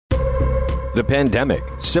The pandemic,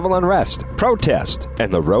 civil unrest, protest,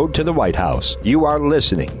 and the road to the White House. You are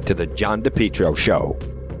listening to The John DePetro Show.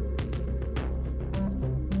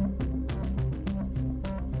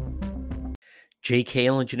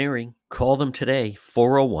 JKL Engineering, call them today,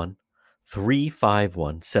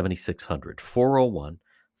 401-351-7600,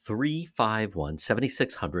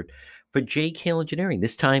 401-351-7600 for JKL Engineering.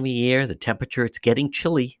 This time of year, the temperature, it's getting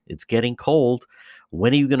chilly, it's getting cold.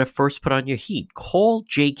 When are you going to first put on your heat? Call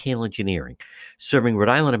JKL Engineering, serving Rhode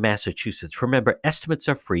Island and Massachusetts. Remember, estimates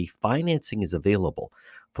are free, financing is available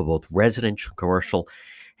for both residential and commercial.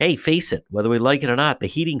 Hey, face it, whether we like it or not, the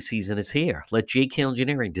heating season is here. Let JKL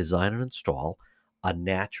Engineering design and install a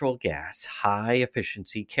natural gas,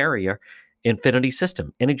 high-efficiency carrier Infinity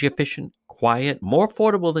system. Energy efficient, quiet, more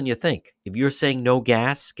affordable than you think. If you're saying no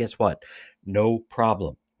gas, guess what? No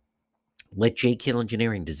problem. Let JKL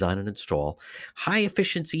Engineering design and install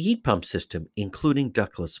high-efficiency heat pump system, including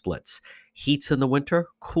ductless splits. Heats in the winter,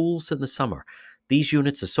 cools in the summer. These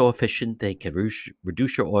units are so efficient they can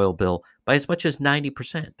reduce your oil bill by as much as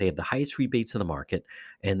 90%. They have the highest rebates in the market,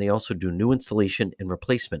 and they also do new installation and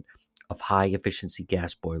replacement of high-efficiency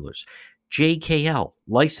gas boilers. JKL,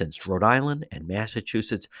 licensed Rhode Island and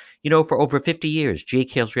Massachusetts. You know, for over 50 years,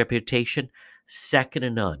 JKL's reputation, second to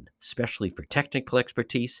none, especially for technical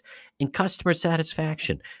expertise and customer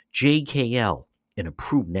satisfaction. JKL, an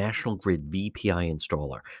approved National Grid VPI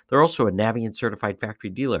installer. They're also a Navient certified factory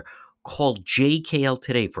dealer. Call JKL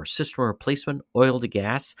today for system replacement, oil to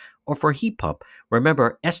gas, or for a heat pump.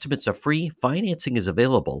 Remember, estimates are free. Financing is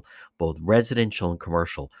available, both residential and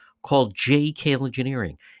commercial. Call JKL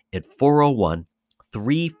Engineering at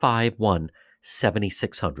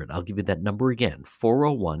 401-351-7600. I'll give you that number again,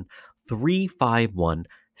 401-351-7600.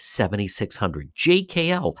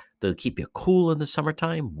 JKL, they'll keep you cool in the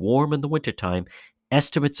summertime, warm in the wintertime.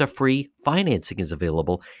 Estimates are free, financing is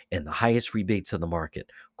available, and the highest rebates in the market.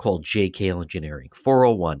 Call JKL Engineering,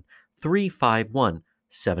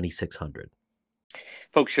 401-351-7600.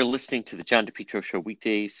 Folks, you're listening to the John DePetro Show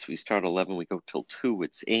weekdays. We start at 11, we go till 2.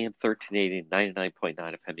 It's AM 1380 and 99.9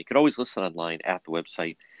 FM. You can always listen online at the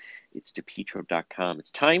website. It's DePetro.com.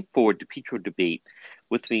 It's time for DePetro Debate.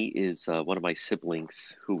 With me is one of my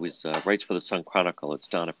siblings who writes for the Sun Chronicle. It's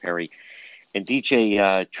Donna Perry. And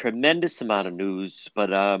DJ, tremendous amount of news, but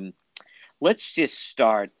let's just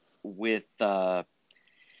start with, I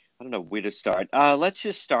don't know where to start. Let's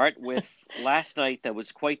just start with last night. That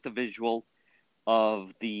was quite the visual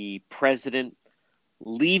of the president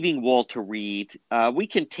leaving Walter Reed. We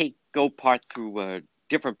can go through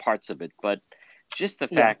different parts of it, but just the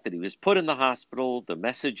fact that he was put in the hospital, the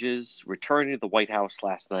messages, returning to the White House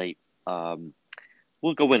last night,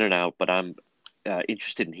 we'll go in and out, but I'm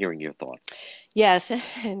interested in hearing your thoughts. Yes,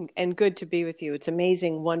 and good to be with you. It's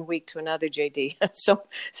amazing one week to another, JD. So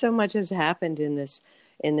much has happened in this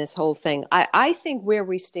whole thing. I think where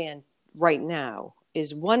we stand right now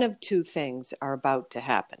is one of two things are about to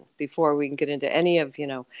happen before we can get into any of,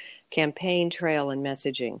 campaign trail and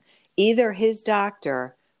messaging. Either his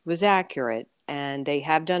doctor was accurate and they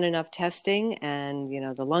have done enough testing and,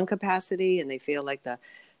 the lung capacity, and they feel like the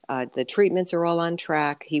treatments are all on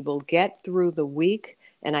track. He will get through the week.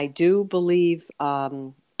 And I do believe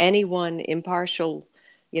anyone impartial,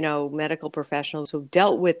 medical professionals who've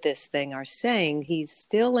dealt with this thing are saying he's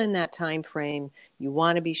still in that time frame. You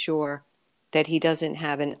want to be sure that he doesn't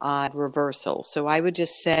have an odd reversal. So I would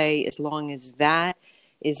just say as long as that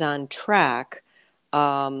is on track,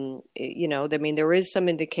 there is some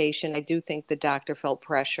indication. I do think the doctor felt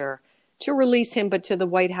pressure to release him, but to the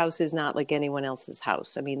White House is not like anyone else's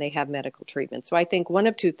house. I mean, they have medical treatment. So I think one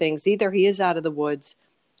of two things, either he is out of the woods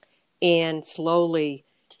and slowly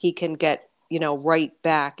he can get, right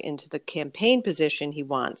back into the campaign position he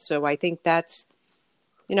wants. So I think that's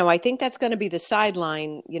going to be the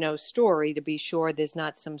sideline, story to be sure there's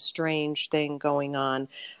not some strange thing going on.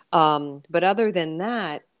 But other than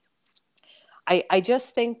that, I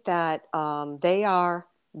just think that they are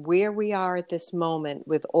where we are at this moment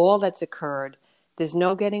with all that's occurred. There's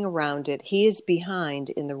no getting around it. He is behind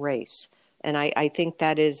in the race. And I think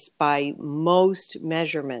that is by most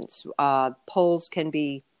measurements. Polls can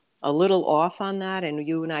be a little off on that. And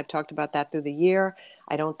you and I have talked about that through the year.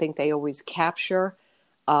 I don't think they always capture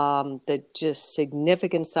the just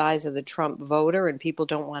significant size of the Trump voter, and people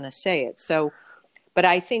don't want to say it. So, but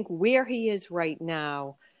I think where he is right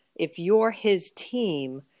now, if you're his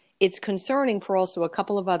team, it's concerning for also a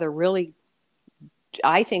couple of other really,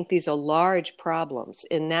 I think these are large problems.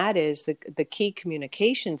 And that is the key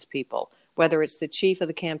communications people, whether it's the chief of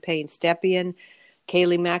the campaign, Stepien,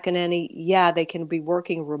 Kayleigh McEnany. Yeah, they can be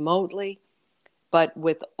working remotely, But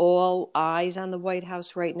with all eyes on the White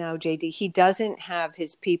House right now, JD, he doesn't have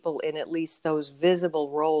his people in at least those visible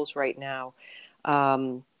roles right now.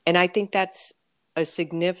 And I think that's a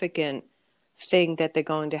significant thing that they're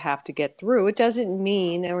going to have to get through. It doesn't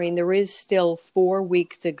mean, I mean, there is still 4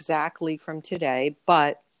 weeks exactly from today,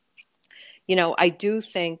 but, I do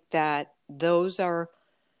think that those are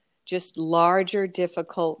just larger,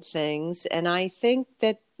 difficult things. And I think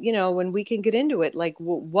that, when we can get into it, like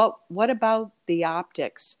what about the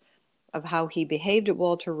optics of how he behaved at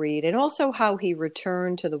Walter Reed and also how he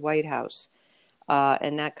returned to the White House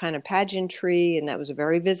and that kind of pageantry. And that was a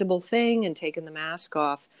very visible thing, and taking the mask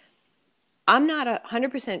off. I'm not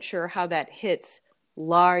 100% sure how that hits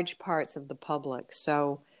large parts of the public.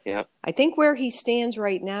 So Yeah. I think where he stands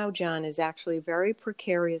right now, John, is actually a very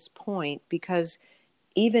precarious point, because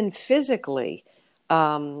even physically,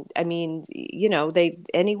 I mean, they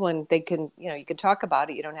can, you can talk about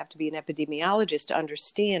it. You don't have to be an epidemiologist to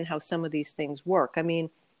understand how some of these things work. I mean,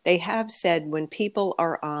 they have said when people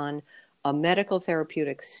are on a medical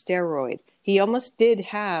therapeutic steroid, he almost did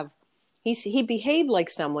have, he behaved like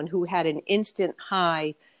someone who had an instant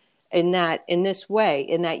high in this way,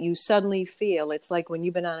 in that you suddenly feel, it's like when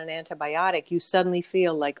you've been on an antibiotic, you suddenly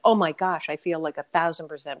feel like, oh my gosh, I feel like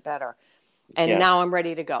 1,000% better. And Yes. now I'm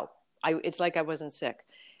ready to go. It's like I wasn't sick.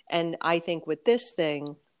 And I think with this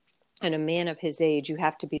thing, and a man of his age, you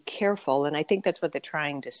have to be careful. And I think that's what they're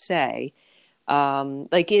trying to say.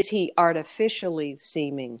 Like, is he artificially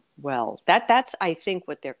seeming well? That's, I think,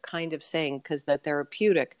 what they're kind of saying, because the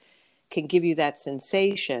therapeutic can give you that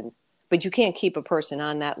sensation, but you can't keep a person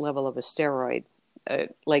on that level of a steroid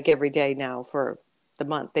like every day now for the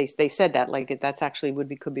month. They said that, like, that's actually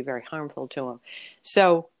could be very harmful to him.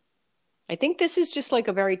 So I think this is just like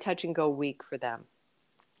a very touch and go week for them.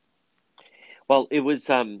 Well, it was,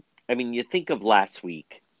 I mean, you think of last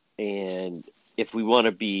week, and if we want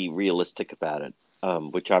to be realistic about it,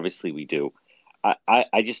 which obviously we do,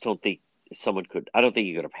 I just don't think I don't think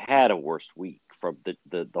you could have had a worse week from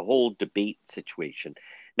the whole debate situation.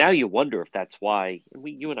 Now you wonder if that's why, and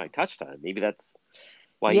you and I touched on it, maybe that's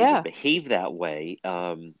why you would behave that way.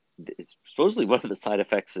 It's supposedly one of the side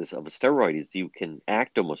effects of a steroid is you can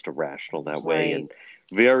act almost irrational that way, and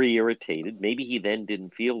very irritated. Maybe he then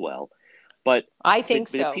didn't feel well. But I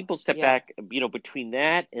think but if people step back, between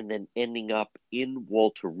that and then ending up in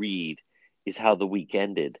Walter Reed is how the week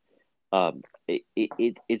ended.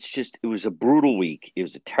 It was a brutal week. It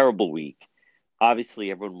was a terrible week. Obviously,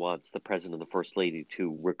 everyone wants the president and the first lady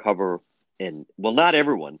to recover, and well, not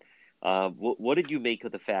everyone. What did you make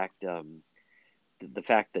of the fact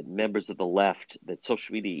that members of the left, that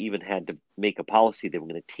social media even had to make a policy they were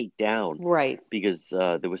going to take down, right? Because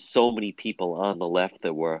there were so many people on the left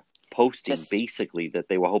that were posting basically that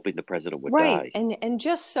they were hoping the president would die. And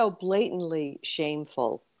just so blatantly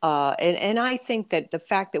shameful. And I think that the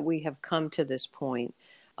fact that we have come to this point,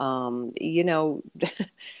 well,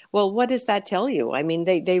 what does that tell you? I mean,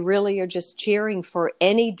 they really are just cheering for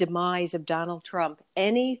any demise of Donald Trump,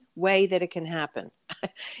 any way that it can happen.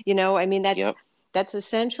 I mean, that's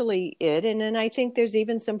essentially it. And then I think there's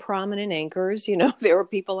even some prominent anchors, there are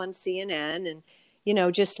people on CNN and,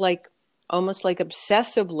 just like, almost like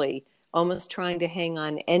obsessively, almost trying to hang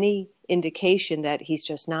on any indication that he's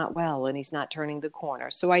just not well and he's not turning the corner.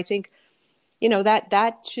 So I think,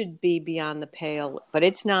 that should be beyond the pale, but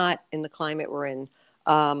it's not in the climate we're in.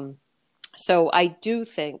 So I do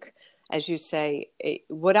think, as you say,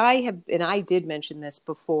 what I have, and I did mention this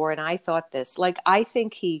before, and I thought this, like, I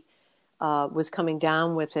think he was coming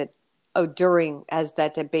down with it as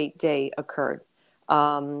that debate day occurred.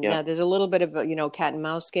 Now there's a little bit of a, cat and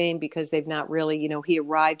mouse game, because they've not really, he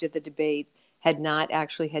arrived at the debate, had not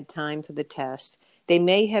actually had time for the test. They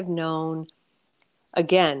may have known,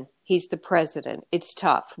 again, he's the president. It's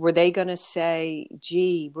tough. Were they going to say,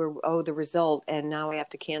 gee, the result, and now I have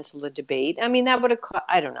to cancel the debate? I mean, that would have,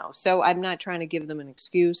 I don't know. So I'm not trying to give them an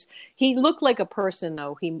excuse. He looked like a person,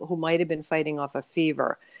 though, who might have been fighting off a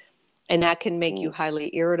fever. And that can make you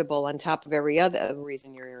highly irritable on top of every other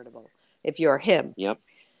reason you're irritable, if you're him. Yep.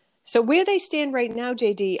 So where they stand right now,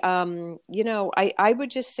 JD, I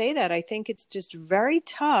would just say that I think it's just very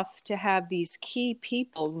tough to have these key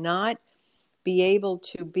people not be able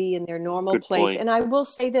to be in their normal place. Point. And I will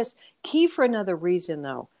say this, key for another reason,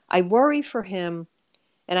 though. I worry for him,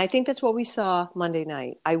 and I think that's what we saw Monday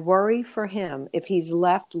night. I worry for him if he's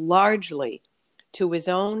left largely to his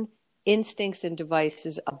own instincts and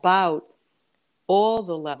devices about all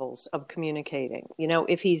the levels of communicating,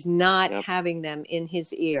 if he's not having them in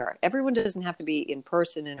his ear. Everyone doesn't have to be in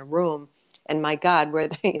person in a room. And my God, where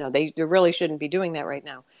they really shouldn't be doing that right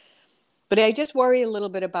now. But I just worry a little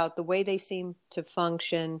bit about the way they seem to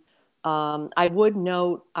function. I would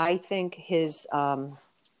note, I think his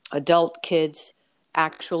adult kids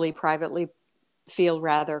actually privately feel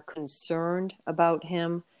rather concerned about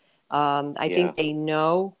him. I think they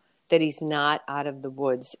know that he's not out of the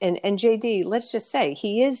woods. And JD, let's just say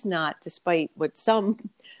he is not, despite what some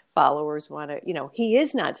followers want to, he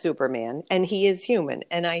is not Superman, and he is human.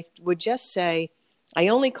 And I would just say, I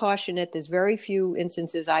only caution it. There's very few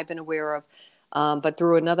instances I've been aware of, but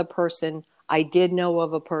through another person, I did know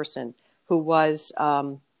of a person who was,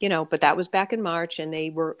 but that was back in March, and they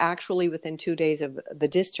were actually within 2 days of the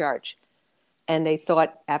discharge. And they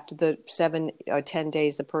thought after the 7 or 10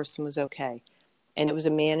 days, the person was okay. And it was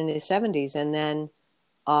a man in his 70s. And then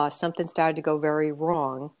something started to go very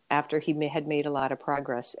wrong after he had made a lot of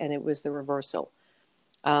progress, and it was the reversal.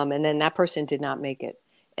 And then that person did not make it.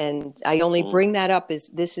 And I only bring that up as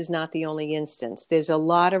this is not the only instance. There's a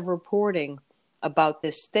lot of reporting about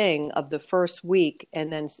this thing of the first week,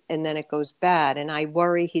 and then it goes bad. And I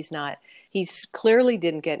worry he's clearly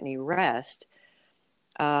didn't get any rest.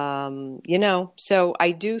 So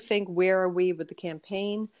I do think, where are we with the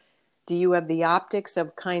campaign? Do you have the optics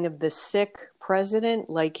of kind of the sick president,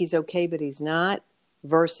 like he's okay, but he's not,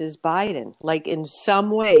 versus Biden? Like in some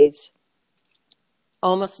ways,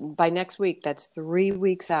 almost by next week, that's 3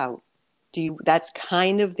 weeks out. That's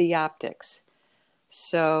kind of the optics.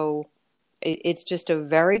 So it's just a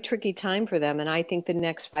very tricky time for them. And I think the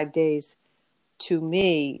next 5 days, to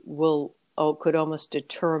me, could almost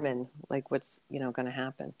determine like what's, going to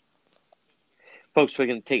happen. Folks, we're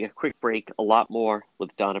going to take a quick break. A lot more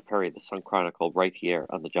with Donna Perry, the Sun Chronicle, right here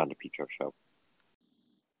on the John DePetro Show.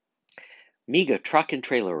 MEGA Truck and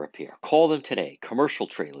Trailer Repair. Call them today. Commercial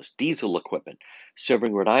trailers, diesel equipment,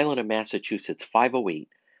 serving Rhode Island and Massachusetts.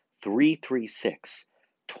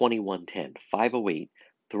 508-336-2110.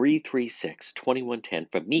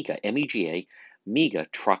 508-336-2110 for MEGA, MEGA, MEGA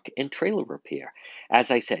Truck and Trailer Repair.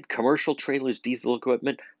 As I said, commercial trailers, diesel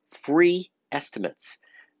equipment, free estimates.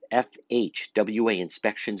 FHWA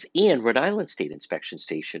inspections and Rhode Island State Inspection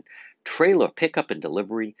Station, trailer pickup and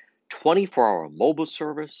delivery, 24-hour mobile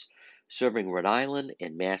service, serving Rhode Island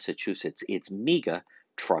and Massachusetts. It's MEGA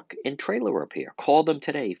Truck and Trailer Repair. Call them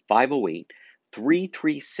today,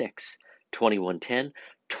 508-336-2110,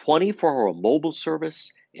 24-hour mobile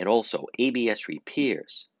service, and also ABS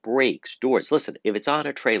repairs, brakes, doors. Listen, if it's on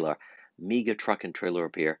a trailer, MEGA Truck and Trailer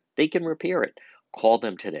Repair, they can repair it. Call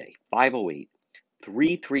them today,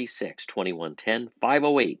 508-336-2110,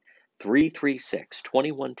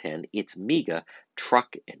 508-336-2110. It's MEGA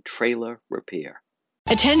Truck and Trailer Repair.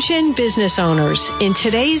 Attention business owners. In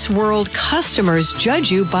today's world, customers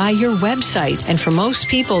judge you by your website. And for most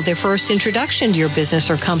people, their first introduction to your business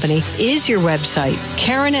or company is your website.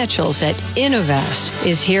 Karen Etchels at Innovast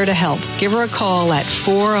is here to help. Give her a call at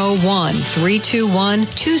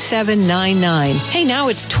 401-321-2799. Hey, now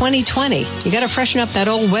it's 2020. You got to freshen up that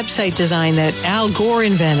old website design that Al Gore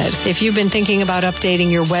invented. If you've been thinking about updating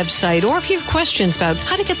your website, or if you have questions about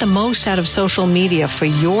how to get the most out of social media for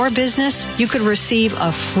your business, you could receive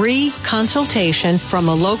a free consultation from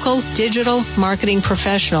a local digital marketing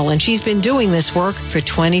professional, and she's been doing this work for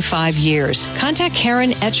 25 years. Contact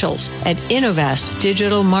Karen Etchels at Innovast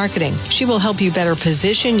Digital Marketing. She will help you better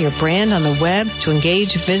position your brand on the web to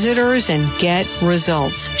engage visitors and get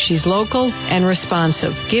results. She's local and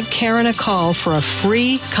responsive. Give Karen a call for a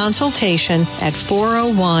free consultation at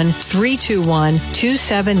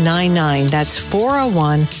 401-321-2799. That's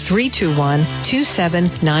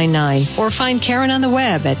 401-321-2799. Or find Karen on the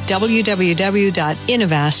web at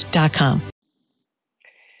www.innovast.com.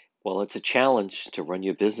 Well, it's a challenge to run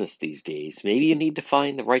your business these days. Maybe you need to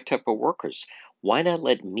find the right type of workers. Why not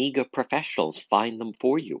let MEGA Professionals find them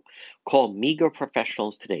for you? Call MEGA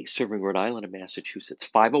Professionals today, serving Rhode Island and Massachusetts.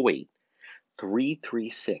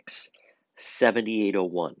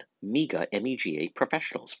 508-336-7801. MEGA, MEGA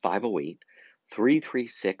Professionals.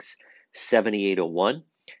 508-336-7801.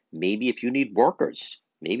 Maybe if you need workers,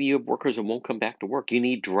 maybe you have workers that won't come back to work. You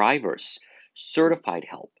need drivers, certified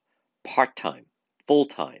help, part-time,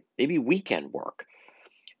 full-time, maybe weekend work.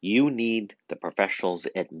 You need the professionals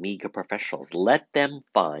at MEGA Professionals. Let them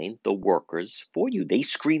find the workers for you. They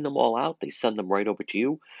screen them all out. They send them right over to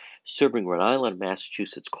you. Serving Rhode Island,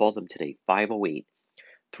 Massachusetts. Call them today,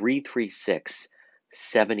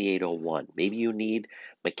 508-336-7801. Maybe you need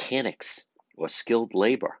mechanics or skilled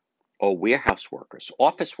labor, or warehouse workers,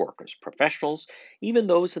 office workers, professionals, even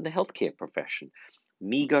those in the healthcare profession.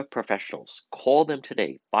 MEGA Professionals. Call them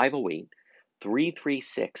today,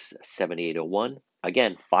 508-336-7801.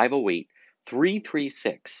 Again,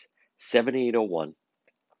 508-336-7801.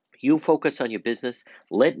 You focus on your business.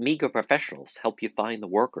 Let MEGA professionals help you find the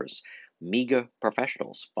workers. MEGA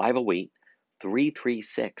professionals,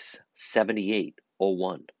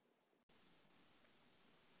 508-336-7801.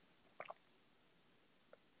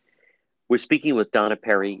 We're speaking with Donna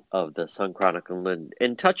Perry of the Sun Chronicle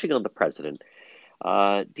and touching on the president.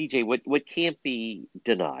 DJ, what can't be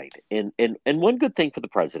denied, and one good thing for the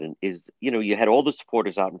president is, you had all the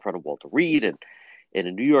supporters out in front of Walter Reed, and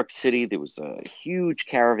in New York City there was a huge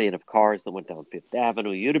caravan of cars that went down Fifth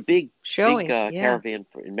Avenue. You had a big caravan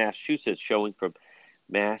in Massachusetts showing from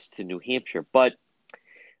Mass to New Hampshire. But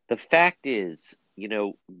the fact is,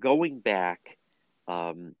 going back,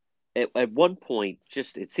 at one point,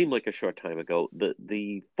 just it seemed like a short time ago,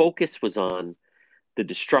 the focus was on the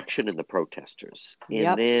destruction and the protesters.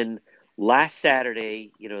 And then last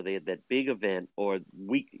Saturday, they had that big event, or 2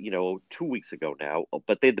 weeks ago now,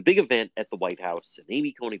 but they had the big event at the White House and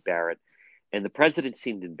Amy Coney Barrett, and the president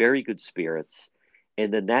seemed in very good spirits.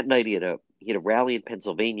 And then that night he had a rally in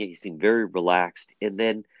Pennsylvania. He seemed very relaxed. And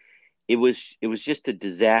then it was just a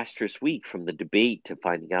disastrous week, from the debate to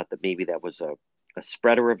finding out that maybe that was a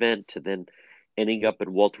spreader event to then ending up at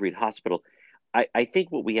Walter Reed Hospital. I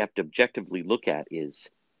think what we have to objectively look at is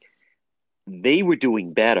they were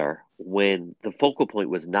doing better when the focal point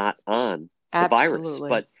was not on the virus.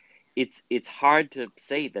 But it's hard to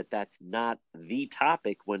say that that's not the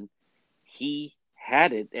topic when he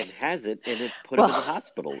had it and has it, and it put him in the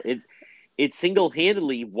hospital. It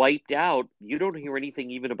single-handedly wiped out. You don't hear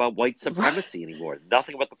anything even about white supremacy anymore.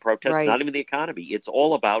 Nothing about the protests, not even the economy. It's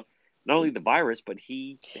all about not only the virus, but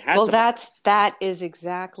he had the virus. That is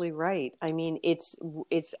exactly right. I mean, it's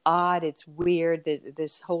odd, it's weird that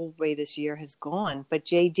this whole way this year has gone. But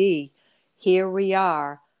JD, here we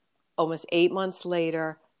are, almost 8 months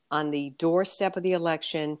later, on the doorstep of the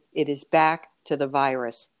election. It is back to the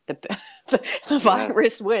virus. The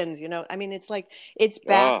virus wins. I mean, it's like it's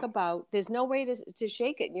back about. There's no way to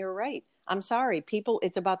shake it. And you're right. I'm sorry, people.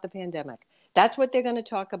 It's about the pandemic. That's what they're going to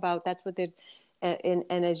talk about. That's what they're. And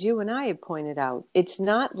as you and I have pointed out, it's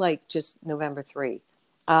not like just November 3.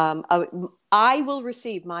 I will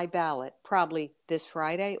receive my ballot probably this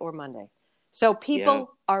Friday or Monday. So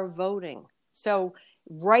people are voting. So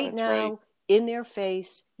right now, in their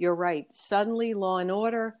face, you're right. Suddenly, law and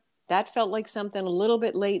order, that felt like something a little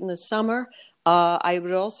bit late in the summer. I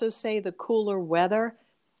would also say the cooler weather.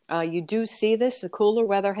 You do see this. The cooler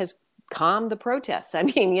weather has calm the protests. I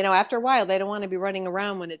mean, after a while, they don't want to be running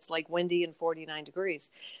around when it's like windy and 49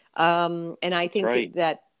 degrees. And I think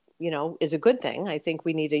that, is a good thing. I think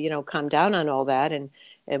we need to, calm down on all that. And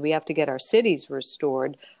we have to get our cities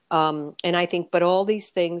restored. And I think, but all these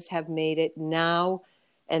things have made it now.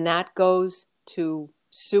 And that goes to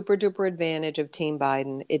super duper advantage of Team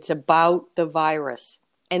Biden. It's about the virus.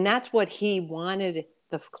 And that's what he wanted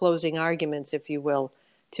the closing arguments, if you will,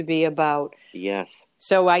 to be about. Yes.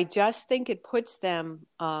 So I just think it puts them,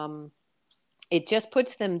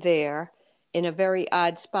 there in a very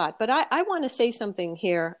odd spot. But I want to say something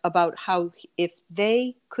here about how if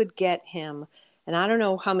they could get him, and I don't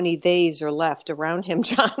know how many days are left around him,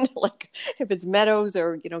 John, like if it's Meadows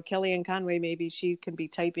or, Kellyanne Conway, maybe she can be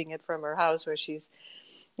typing it from her house where she's,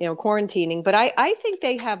 quarantining. But I think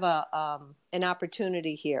they have an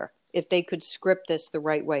opportunity here if they could script this the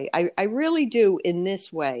right way. I really do in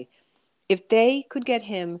this way. If they could get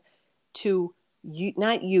him to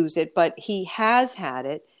not use it, but he has had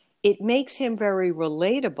it, it makes him very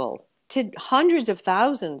relatable to hundreds of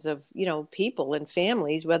thousands of, people and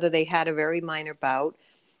families, whether they had a very minor bout.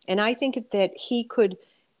 And I think that he could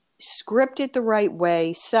script it the right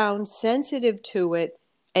way, sound sensitive to it,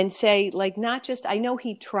 and say, like, not just, I know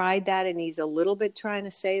he tried that and he's a little bit trying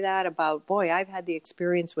to say that about, boy, I've had the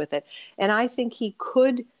experience with it. And I think he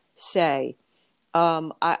could say,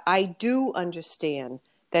 I do understand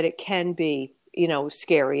that it can be,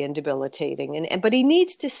 scary and debilitating, but he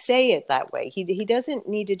needs to say it that way. He doesn't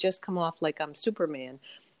need to just come off like I'm Superman.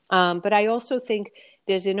 But I also think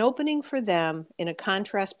there's an opening for them in a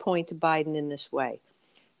contrast point to Biden in this way.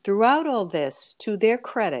 Throughout all this, to their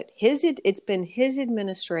credit, it's been his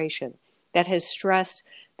administration that has stressed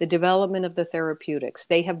the development of the therapeutics.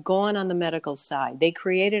 They have gone on the medical side. They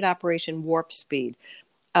created Operation Warp Speed.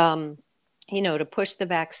 To push the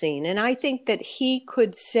vaccine. And I think that he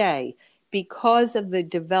could say, because of the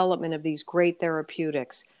development of these great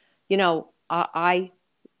therapeutics, I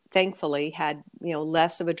thankfully had,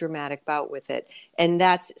 less of a dramatic bout with it. And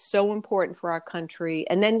that's so important for our country.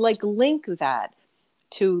 And then link that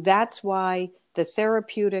to, that's why the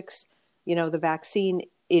therapeutics, the vaccine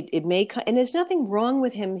it may, and there's nothing wrong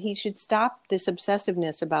with him. He should stop this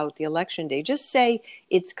obsessiveness about the election day. Just say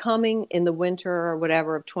it's coming in the winter or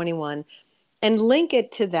whatever of 21 and link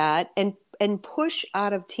it to that and push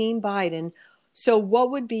out of Team Biden. So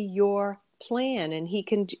what would be your plan? And he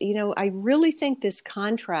can, I really think this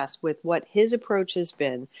contrast with what his approach has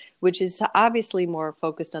been, which is obviously more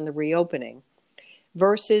focused on the reopening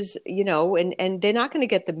versus, and they're not going to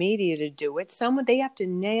get the media to do it. They have to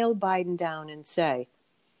nail Biden down and say,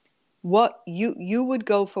 what you would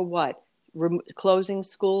go for what? Closing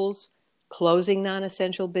schools, closing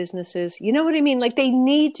non-essential businesses. You know what I mean? Like they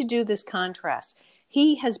need to do this contrast.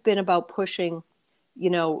 He has been about pushing,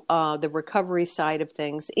 the recovery side of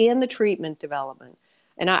things and the treatment development.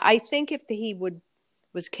 And I think if he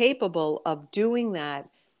was capable of doing that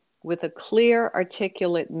with a clear,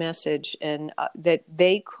 articulate message and that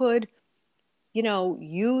they could,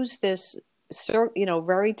 use this,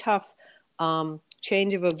 very tough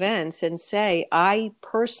change of events and say, I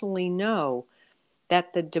personally know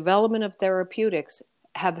that the development of therapeutics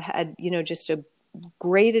have had, just a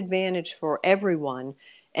great advantage for everyone.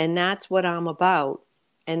 And that's what I'm about.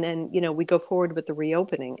 And then, we go forward with the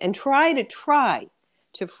reopening and try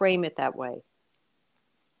to frame it that way.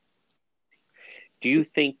 Do you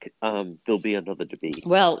think there'll be another debate?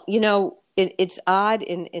 Well, it's odd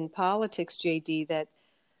in politics, JD, that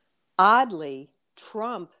oddly,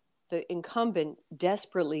 Trump, the incumbent,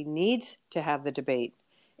 desperately needs to have the debate.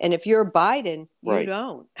 And if you're Biden, you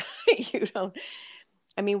don't. You don't.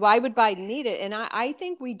 I mean, why would Biden need it? And I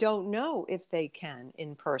think we don't know if they can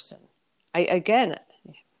in person. The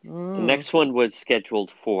next one was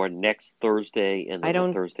scheduled for next Thursday and then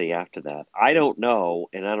the Thursday after that. I don't know,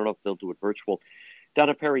 and I don't know if they'll do it virtual.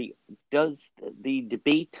 Donna Perry, does the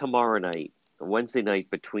debate tomorrow night, Wednesday night,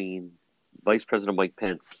 between Vice President Mike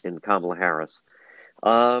Pence and Kamala Harris,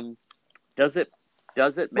 does it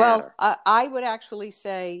matter? Well, I would actually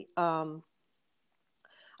say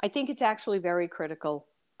I think it's actually very critical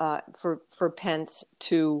for Pence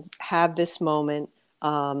to have this moment.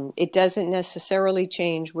 It doesn't necessarily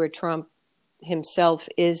change where Trump himself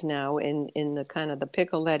is now in the kind of the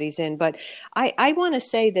pickle that he's in. But I want to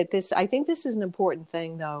say that I think this is an important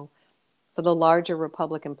thing, though, for the larger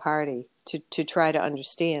Republican Party to try to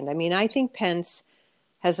understand. I mean, I think Pence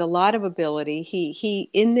has a lot of ability. He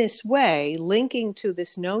in this way, linking to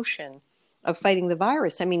this notion of fighting the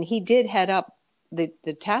virus. I mean, he did head up the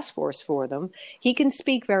task force for them. He can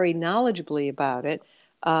speak very knowledgeably about it.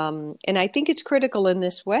 And I think it's critical in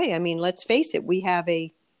this way. I mean, let's face it, we have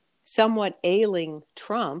a somewhat ailing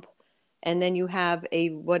Trump, and then you have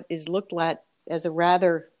what is looked at as a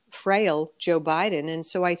rather frail Joe Biden. And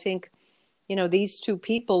so I think, these two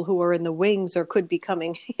people who are in the wings or could be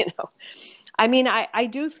coming, I mean, I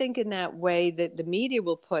do think in that way that the media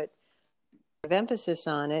will put emphasis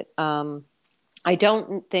on it. I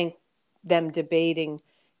don't think them debating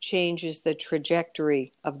changes the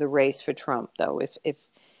trajectory of the race for Trump, though,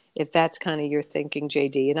 if that's kind of your thinking,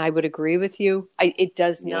 JD. And I would agree with you. It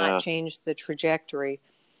does not change the trajectory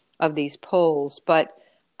of these polls. But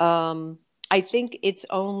I think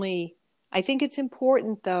it's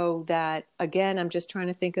important, though, that, again, I'm just trying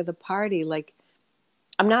to think of the party. Like,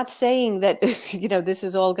 I'm not saying that, this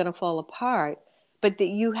is all going to fall apart, but that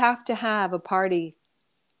you have to have a party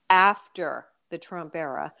after the Trump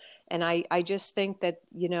era. And I just think that,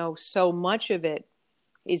 so much of it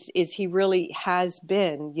is he really has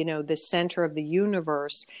been, the center of the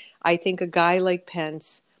universe. I think a guy like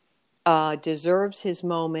Pence deserves his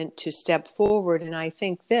moment to step forward. And I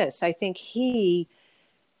think he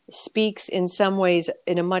speaks in some ways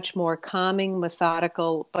in a much more calming,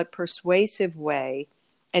 methodical, but persuasive way.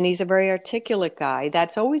 And he's a very articulate guy.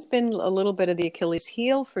 That's always been a little bit of the Achilles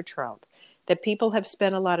heel for Trump, that people have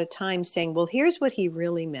spent a lot of time saying, well, here's what he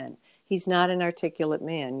really meant. He's not an articulate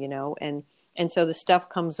man, and so the stuff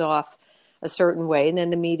comes off a certain way, and then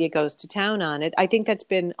the media goes to town on it. I think that's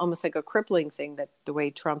been almost like a crippling thing, that the way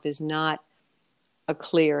Trump is not a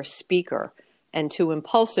clear speaker and too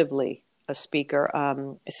impulsively a speaker.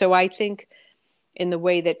 So I think in the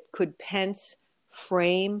way that could Pence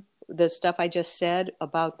frame the stuff I just said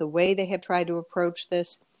about the way they have tried to approach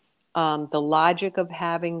this, the logic of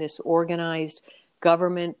having this organized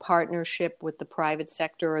government partnership with the private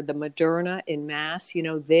sector, or the Moderna in mass,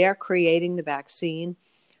 they're creating the vaccine.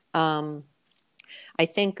 I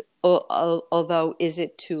think, although, is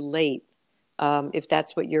it too late? If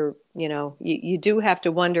that's what you do have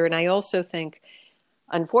to wonder. And I also think,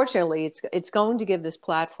 unfortunately, it's going to give this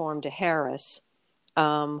platform to Harris,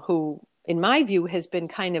 who, in my view, has been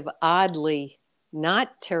kind of oddly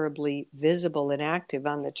not terribly visible and active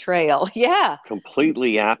on the trail. Yeah.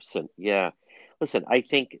 Completely absent. Yeah. Listen, I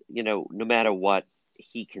think, no matter what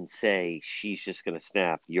he can say, she's just going to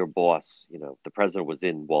snap. Your boss, the president was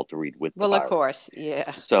in Walter Reed with the Well, of virus. course,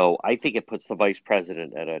 yeah. So I think it puts the vice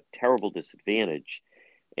president at a terrible disadvantage.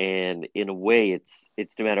 And in a way, it's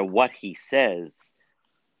no matter what he says,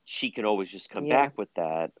 she can always just come Yeah. back with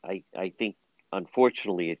that. I think,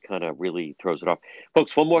 unfortunately, it kind of really throws it off.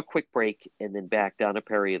 Folks, one more quick break and then back. Donna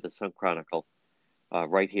Perry of the Sun Chronicle,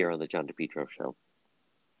 right here on the John DePietro Show.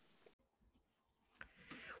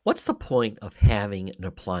 What's the point of having an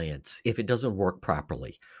appliance if it doesn't work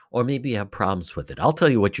properly? Or maybe you have problems with it. I'll tell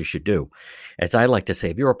you what you should do. As I like to say,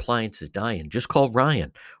 if your appliance is dying, just call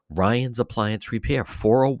Ryan. Ryan's Appliance Repair,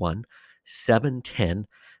 401 710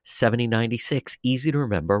 7096. Easy to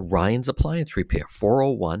remember. Ryan's Appliance Repair,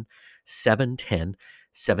 401 710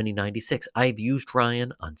 7096. I've used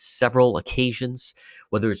Ryan on several occasions,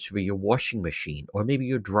 whether it's for your washing machine or maybe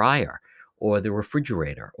your dryer, or the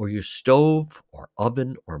refrigerator, or your stove, or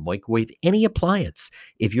oven, or microwave, any appliance.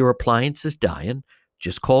 If your appliance is dying,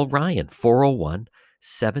 just call Ryan, 401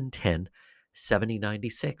 710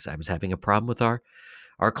 7096. I was having a problem with our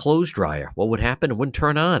clothes dryer. What would happen? It wouldn't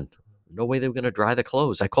turn on. No way they were going to dry the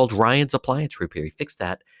clothes. I called Ryan's Appliance Repair. He fixed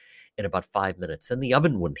that in about 5 minutes. Then the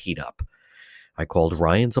oven wouldn't heat up. I called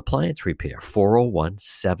Ryan's Appliance Repair, 401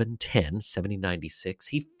 710 7096.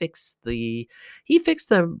 He fixed the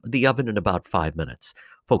oven in about 5 minutes.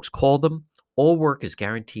 Folks, call them. All work is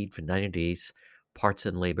guaranteed for 90 days. Parts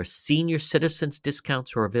and labor. Senior citizens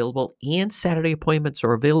discounts are available and Saturday appointments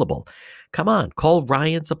are available. Come on, call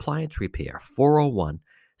Ryan's Appliance Repair, 401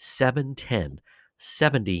 710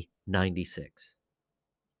 7096.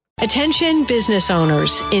 Attention business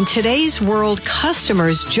owners. In today's world,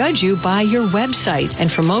 customers judge you by your website.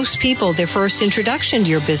 And for most people, their first introduction to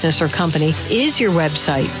your business or company is your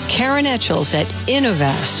website. Karen Etchels at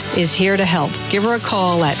Innovast is here to help. Give her a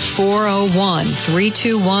call at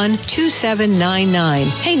 401-321-2799.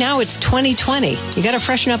 Hey, now it's 2020. You got to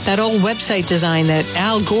freshen up that old website design that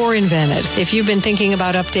Al Gore invented. If you've been thinking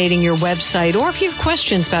about updating your website, or if you have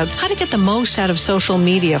questions about how to get the most out of social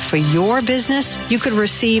media for your business, you could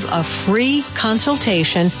receive a free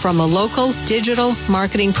consultation from a local digital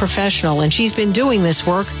marketing professional, and she's been doing this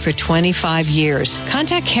work for 25 years.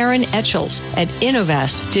 Contact Karen Etchels at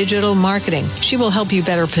Innovast Digital Marketing. She will help you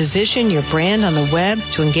better position your brand on the web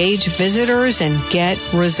to engage visitors and get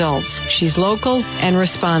results. She's local and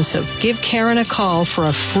responsive. Give Karen a call for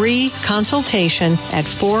a free consultation at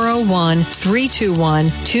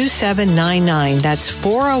 401-321-2799. That's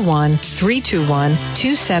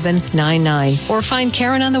 401-321-2799. Or find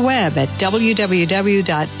Karen on the web at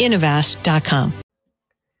www.innovast.com.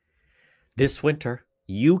 This winter,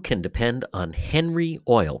 you can depend on Henry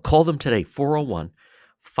Oil. Call them today,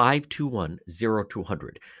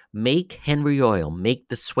 401-521-0200. Make Henry Oil, make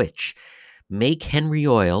the switch. Make Henry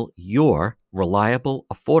Oil your reliable,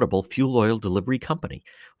 affordable fuel oil delivery company.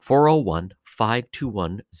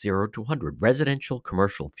 401-521-0200. Residential,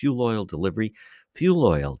 commercial fuel oil delivery, fuel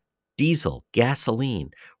oil, diesel, gasoline,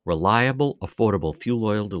 reliable, affordable fuel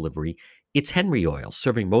oil delivery. It's Henry Oil,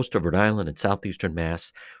 serving most of Rhode Island and southeastern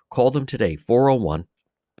Mass. Call them today,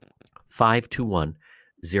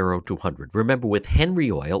 401-521-0200. Remember, with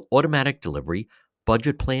Henry Oil, automatic delivery,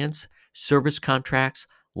 budget plans, service contracts,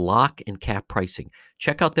 lock and cap pricing.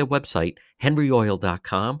 Check out their website,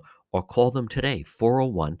 henryoil.com, or call them today,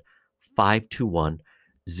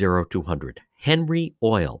 401-521-0200. Henry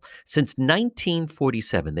Oil. Since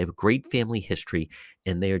 1947, they have a great family history,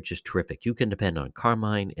 and they are just terrific. You can depend on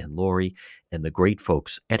Carmine and Lori and the great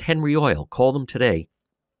folks at Henry Oil. Call them today,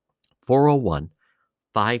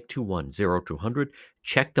 401-521-0200.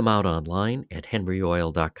 Check them out online at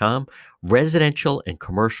henryoil.com. Residential and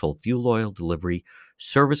commercial fuel oil delivery,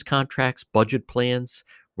 service contracts, budget plans,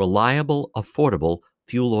 reliable, affordable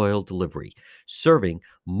fuel oil delivery. Serving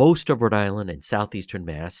most of Rhode Island and southeastern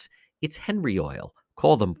Mass, it's Henry Oil.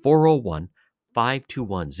 Call them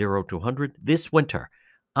 401-521-0200. This winter,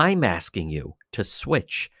 I'm asking you to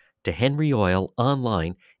switch to Henry Oil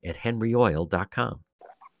online at henryoil.com.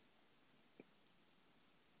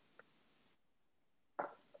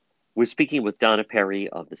 We're speaking with Donna Perry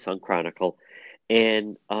of the Sun Chronicle.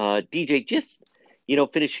 And DJ, just,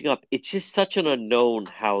 finishing up, it's just such an unknown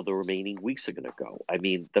how the remaining weeks are going to go. I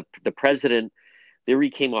mean, the president, there he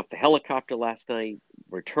came off the helicopter last night,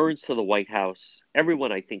 returns to the White House.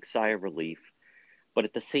 Everyone, I think, sigh of relief. But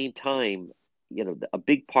at the same time, a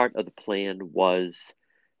big part of the plan was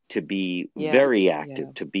to be very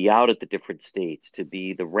active, to be out at the different states, to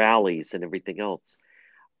be the rallies and everything else.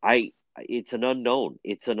 It's an unknown.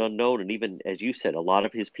 It's an unknown. And even, as you said, a lot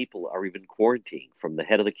of his people are even quarantining, from the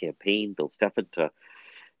head of the campaign, Bill Stephan, to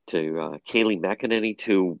Kayleigh McEnany,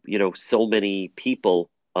 to so many people.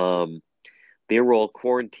 They're all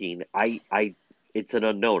quarantined. It's an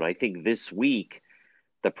unknown. I think this week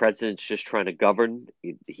the president's just trying to govern.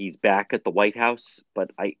 He's back at the White House,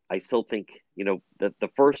 but I still think that the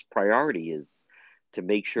first priority is to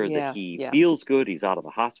make sure that Yeah, he yeah. feels good. He's out of the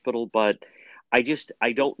hospital, but I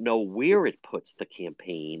don't know where it puts the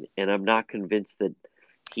campaign, and I'm not convinced that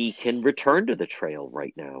he can return to the trail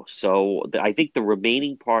right now. So I think the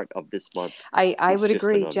remaining part of this month I is would just an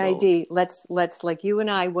agree, unknown. JD. Let's like you and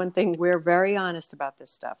I. One thing, we're very honest about this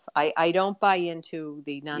stuff. I don't buy into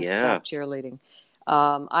the Yeah, nonstop cheerleading.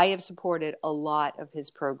 I have supported a lot of his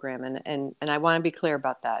program, and I want to be clear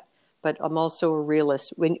about that. But I'm also a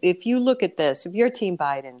realist. If you look at this, if you're Team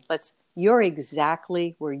Biden, you're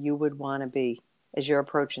exactly where you would want to be as you're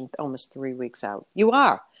approaching almost 3 weeks out. You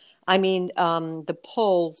are. I mean, the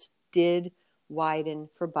polls did widen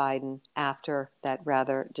for Biden after that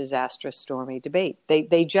rather disastrous, stormy debate.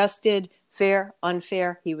 They just did. Fair,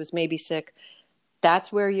 unfair. He was maybe sick.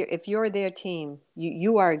 That's where if you're their team,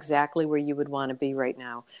 you are exactly where you would want to be right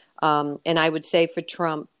now. And I would say for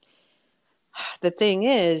Trump, the thing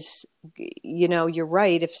is, you're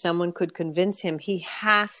right. If someone could convince him, he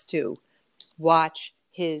has to watch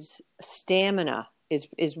his stamina.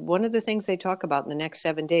 Is one of the things they talk about in the next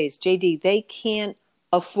 7 days. JD, they can't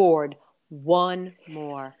afford one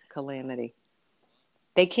more calamity.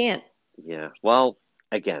 They can't. yeah. Well,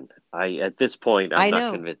 again, at this point, I'm I not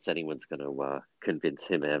know. convinced anyone's going to convince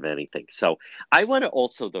him of anything. So I want to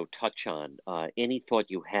also, though, touch on any thought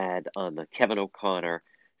you had on the Kevin O'Connor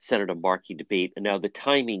Senator Markey debate. Now, the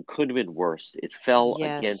timing couldn't have been worse. It fell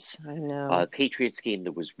Yes, against I know. Patriots game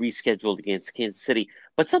that was rescheduled against Kansas City.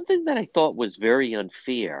 But something that I thought was very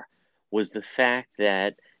unfair was the fact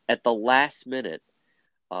that at the last minute,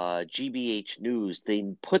 GBH News, they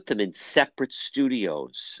put them in separate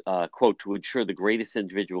studios, quote, to ensure the greatest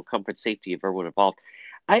individual comfort, safety of everyone involved.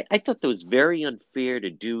 I thought that was very unfair to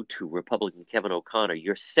do to Republican Kevin O'Connor.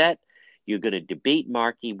 You're set. You're going to debate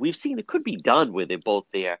Markey. We've seen it could be done with it both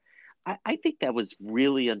there. I think that was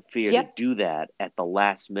really unfair to Yep. do that at the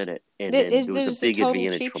last minute, and then there was a There's a big total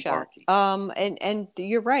advantage cheap for shot. Markey. And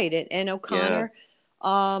you're right. And Yeah, O'Connor,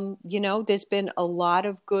 there's been a lot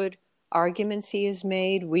of good arguments he has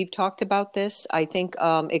made. We've talked about this. I think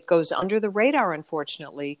it goes under the radar,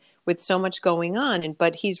 unfortunately, with so much going on.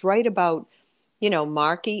 But he's right about,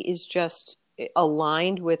 Markey is just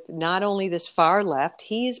aligned with not only this far left,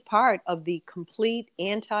 he is part of the complete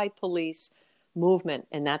anti-police movement,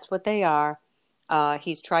 and that's what they are.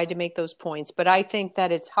 He's tried to make those points, but I think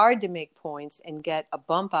that it's hard to make points and get a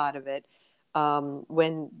bump out of it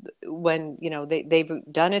when they've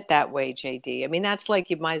done it that way, JD. I mean, that's like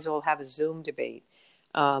you might as well have a Zoom debate.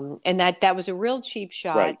 And that was a real cheap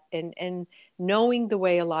shot. right. And knowing the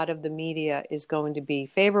way a lot of the media is going to be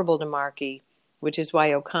favorable to Markey, which is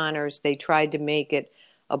why they tried to make it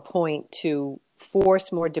a point to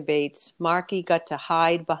force more debates. Markey got to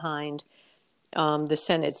hide behind the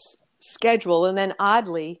Senate's schedule. And then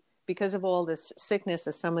oddly, because of all this sickness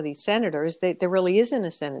of some of these senators, there really isn't a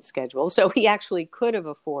Senate schedule. So he actually could have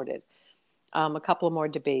afforded a couple of more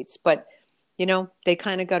debates. But, they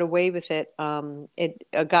kind of got away with it.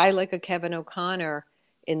 A guy like a Kevin O'Connor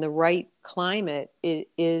in the right climate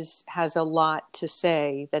has a lot to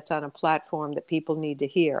say that's on a platform that people need to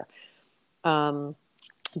hear.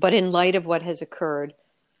 But in light of what has occurred,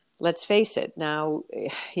 let's face it. Now,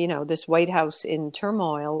 this White House in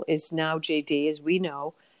turmoil is now, JD, as we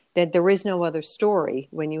know, that there is no other story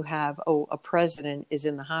when you have, a president is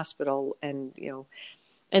in the hospital and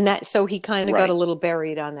that, so he kind of got a Right. little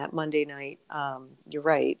buried on that Monday night. You're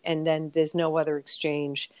right. And then there's no other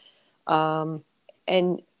exchange. Um,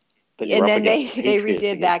 and, Then you're and up then against the they Patriots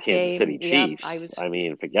redid against that Kansas City game. Yep. Chiefs. I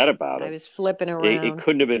mean, forget about I it. was flipping It around.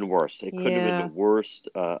 couldn't have been worse. It couldn't have been the Yeah. worst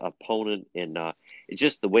opponent, and it's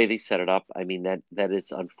just the way they set it up. I mean, that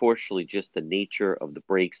is unfortunately just the nature of the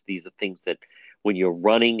breaks. These are things that when you're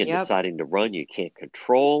running and Yep. deciding to run, you can't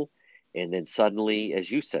control, and then suddenly, as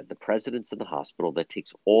you said, the president's in the hospital. That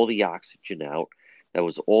takes all the oxygen out. That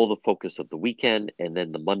was all the focus of the weekend, and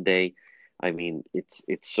then the Monday. I mean, it's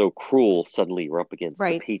so cruel. Suddenly, you're up against the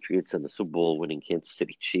Right. Patriots and the Super Bowl winning Kansas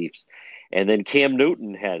City Chiefs. And then Cam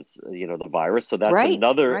Newton has, the virus, so that's Right.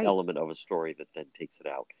 another Right. element of a story that then takes it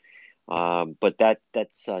out. But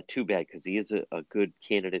that's too bad because he is a good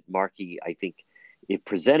candidate. Markey, I think, if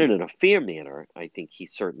presented in a fair manner, I think he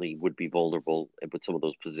certainly would be vulnerable with some of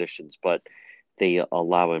those positions, but they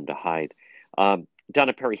allow him to hide.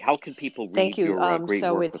 Donna Perry, how can people read Thank you. your great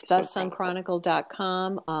So work it's with the Sun Chronicle?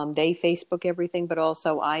 thesunchronicle.com. They Facebook everything, but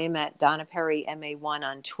also I am at Donna Perry MA1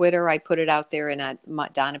 on Twitter. I put it out there, and at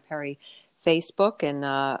Donna Perry Facebook. And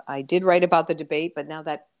I did write about the debate, but now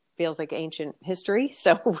that feels like ancient history.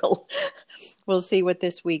 So we'll see what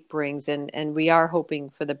this week brings. And we are hoping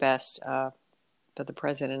for the best for the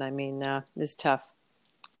president. I mean, it's tough.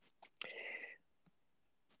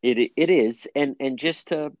 It is, and just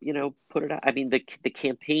to put it out. I mean, the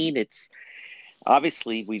campaign. It's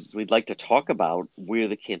obviously we'd like to talk about where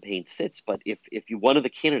the campaign sits, but if one of the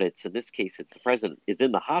candidates, in this case it's the president, is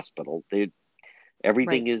in the hospital,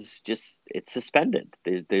 everything Right. is just it's suspended.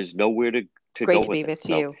 There's nowhere to Great go to be with it. with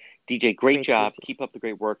you. DJ, great Great to be job. with you. Keep up the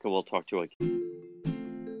great work, and we'll talk to you again.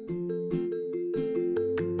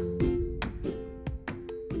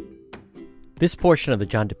 This portion of the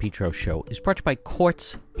John DePietro Show is brought to you by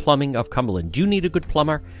Quartz Plumbing of Cumberland. Do you need a good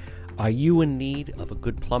plumber? Are you in need of a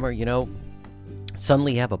good plumber?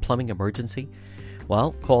 Suddenly you have a plumbing emergency?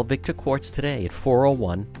 Well, call Victor Quartz today at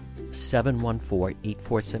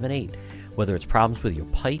 401-714-8478. Whether it's problems with your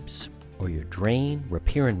pipes or your drain,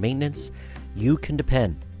 repair and maintenance, you can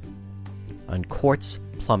depend on Quartz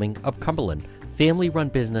Plumbing of Cumberland. Family-run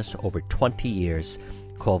business over 20 years.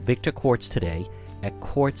 Call Victor Quartz today at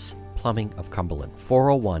Quartz Plumbing of Cumberland,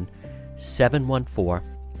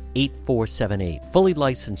 401-714-8478. Fully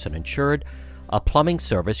licensed and insured, a plumbing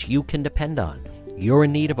service you can depend on. You're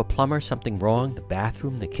in need of a plumber, something wrong, the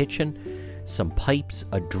bathroom, the kitchen, some pipes,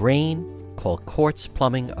 a drain, call Quartz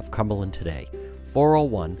Plumbing of Cumberland today,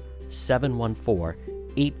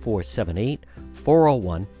 401-714-8478,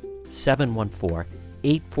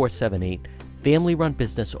 401-714-8478. Family-run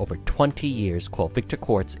business over 20 years. Call Victor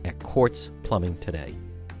Quartz at Quartz Plumbing today.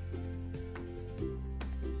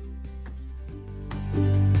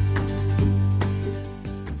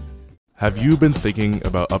 Have you been thinking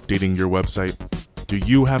about updating your website? Do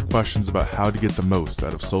you have questions about how to get the most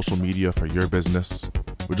out of social media for your business?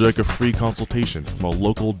 Would you like a free consultation from a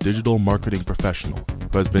local digital marketing professional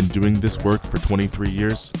who has been doing this work for 23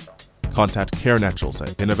 years? Contact Karen Etchels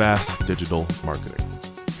at Innovast Digital Marketing.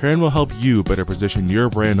 Karen will help you better position your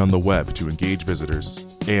brand on the web to engage visitors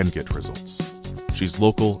and get results. She's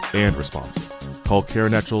local and responsive. Call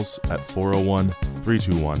Karen Etchels at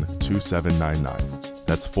 401-321-2799.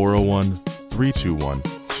 That's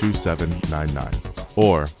 401-321-2799.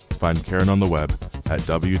 Or find Karen on the web at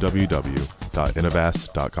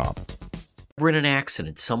www.innovast.com. We're in an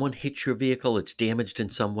accident. Someone hits your vehicle. It's damaged in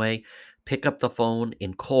some way. Pick up the phone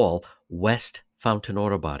and call West Fountain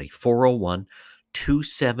Auto Body,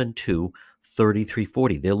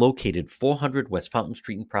 401-272-3340. They're located 400 West Fountain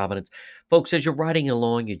Street in Providence. Folks, as you're riding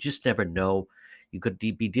along, you just never know. You could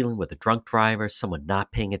be dealing with a drunk driver, someone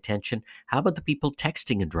not paying attention. How about the people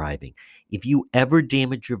texting and driving? If you ever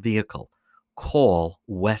damage your vehicle, call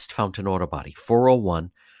West Fountain Auto Body,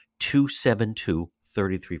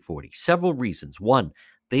 401-272-3340. Several reasons. One,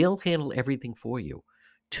 they'll handle everything for you.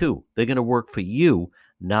 Two, they're going to work for you,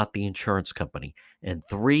 not the insurance company. And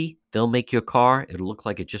three, they'll make your car, it'll look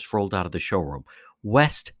like it just rolled out of the showroom.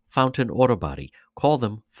 West Fountain Auto Body. Call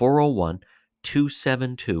them,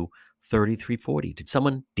 401-272-3340. Did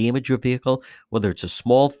someone damage your vehicle? Whether it's a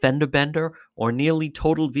small fender bender or nearly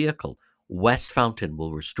totaled vehicle, West Fountain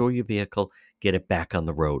will restore your vehicle, get it back on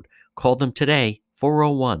the road. Call them today,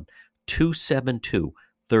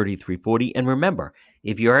 401-272-3340. And remember,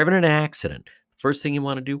 if you're ever in an accident, first thing you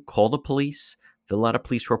want to do, call the police, fill out a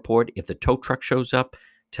police report. If the tow truck shows up,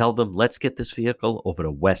 tell them, let's get this vehicle over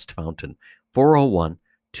to West Fountain,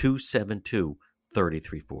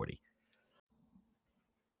 401-272-3340.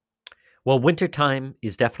 Well, wintertime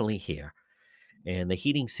is definitely here. And the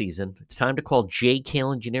heating season, it's time to call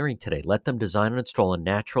JKL Engineering today. Let them design and install a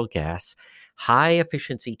natural gas,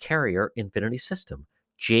 high-efficiency carrier Infinity system.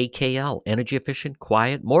 JKL, energy efficient,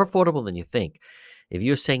 quiet, more affordable than you think. If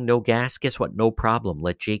you're saying no gas, guess what? No problem.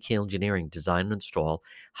 Let JKL Engineering design and install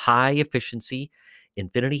high-efficiency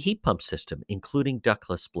Infinity heat pump system, including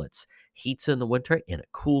ductless splits. Heats in the winter and it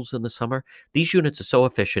cools in the summer. These units are so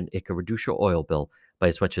efficient, it can reduce your oil bill by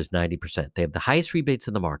as much as 90%. They have the highest rebates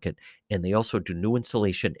in the market, and they also do new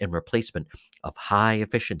installation and replacement of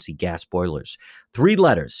high-efficiency gas boilers. 3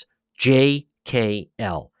 letters,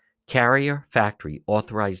 JKL, Carrier Factory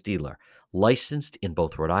Authorized Dealer, licensed in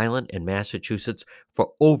both Rhode Island and Massachusetts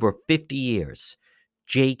for over 50 years.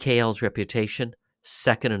 JKL's reputation,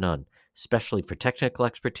 second to none, especially for technical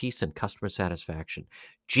expertise and customer satisfaction.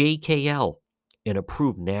 JKL, an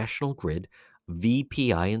approved National Grid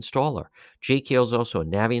VPI installer. JKL is also a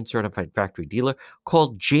Navien certified factory dealer.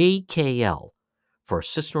 Call JKL for a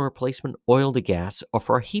system replacement, oil to gas, or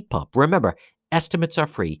for a heat pump. Remember, Estimates are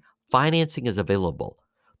free. Financing is available,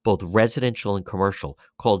 both residential and commercial.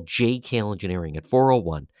 Call JKL Engineering at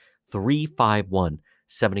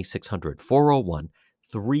 401-351-7600.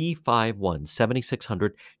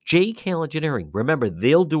 401-351-7600. JKL Engineering. Remember,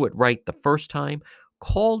 they'll do it right the first time.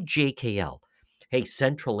 Call JKL. Hey,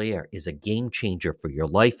 Central Air is a game changer for your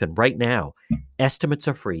life. And right now, estimates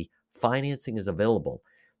are free. Financing is available.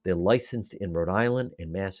 They're licensed in Rhode Island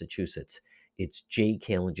and Massachusetts. It's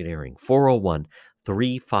JKL Engineering.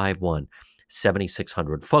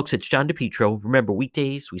 401-351-7600. Folks, it's John DePietro. Remember,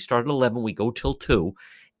 weekdays, we start at 11. We go till 2.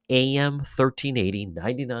 AM 1380,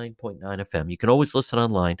 99.9 FM. You can always listen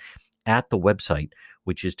online at the website,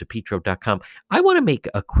 which is DePietro.com. I want to make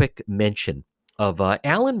a quick mention of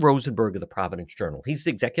Alan Rosenberg of the Providence Journal. He's the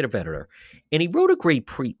executive editor, and he wrote a great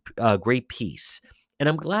piece, and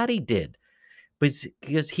I'm glad he did,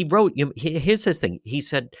 because he wrote, here's his thing. He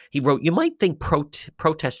wrote, you might think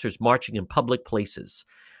protesters marching in public places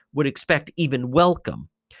would expect even welcome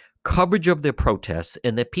coverage of their protests,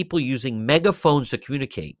 and that people using megaphones to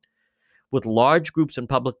communicate with large groups in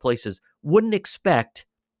public places wouldn't expect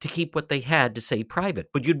to keep what they had to say private,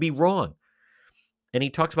 but you'd be wrong. And he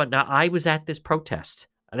talks about, now I was at this protest,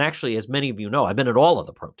 and actually, as many of you know, I've been at all of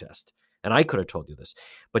the protests, and I could have told you this,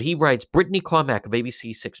 but he writes, Brittany Cormack of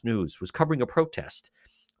ABC 6 News was covering a protest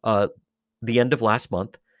the end of last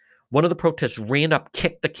month. One of the protesters ran up,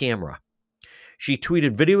 kicked the camera. She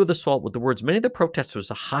tweeted video of the assault with the words, many of the protesters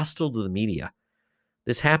are hostile to the media.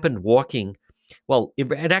 This happened walking, well,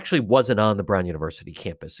 it actually wasn't on the Brown University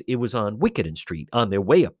campus. It was on Wickenden Street on their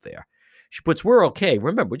way up there. She puts, we're okay.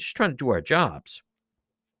 Remember, we're just trying to do our jobs.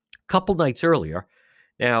 A couple nights earlier,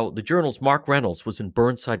 now the Journal's Mark Reynolds was in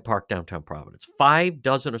Burnside Park, downtown Providence.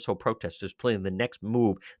 6 or so protesters planning the next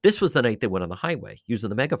move. This was the night they went on the highway using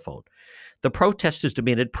the megaphone. The protesters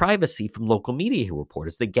demanded privacy from local media, he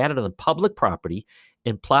reported, as they gathered on public property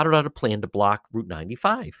and plotted out a plan to block Route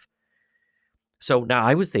 95. So now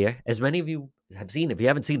I was there. As many of you have seen, if you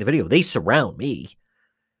haven't seen the video, they surround me.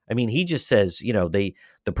 I mean, he just says, the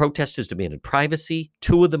protesters demanded privacy.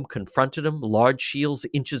 2 of them confronted him, large shields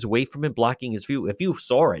inches away from him, blocking his view. If you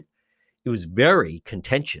saw it, it was very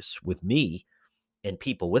contentious with me and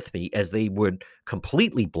people with me, as they were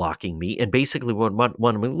completely blocking me and basically wanted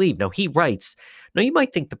me to leave. Now, he writes, now you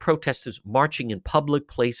might think the protesters marching in public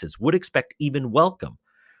places would expect even welcome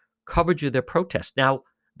coverage of their protest. Now,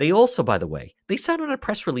 they also, by the way, they sent out a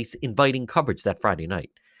press release inviting coverage that Friday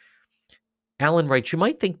night. Alan writes, you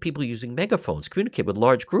might think people using megaphones communicate with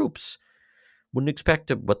large groups wouldn't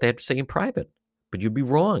expect what they have to say in private, but you'd be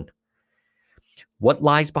wrong. What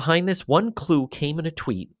lies behind this? One clue came in a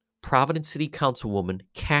tweet. Providence City Councilwoman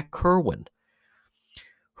Kat Kerwin,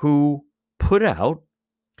 who put out,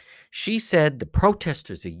 she said the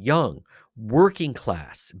protesters are young, working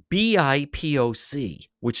class, BIPOC,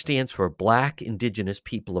 which stands for Black, Indigenous,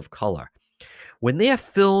 People of Color. When they're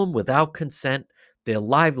filmed without consent, their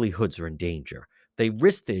livelihoods are in danger. They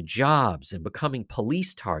risk their jobs and becoming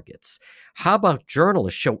police targets. How about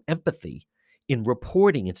journalists show empathy in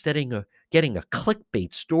reporting instead of getting a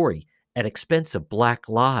clickbait story at expense of Black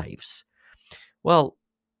lives? Well,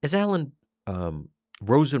 as Alan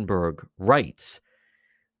Rosenberg writes,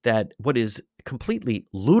 that what is completely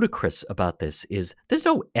ludicrous about this is there's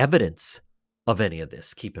no evidence of any of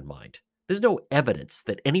this, keep in mind. There's no evidence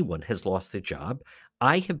that anyone has lost their job.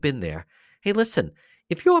 I have been there. Hey, listen,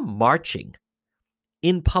 if you're marching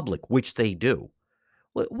in public, which they do,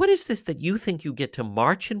 what is this that you think you get to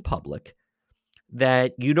march in public,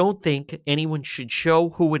 that you don't think anyone should show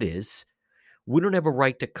who it is? We don't have a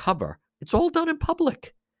right to cover. It's all done in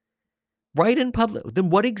public. Right in public. Then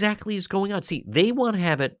what exactly is going on? See, they want to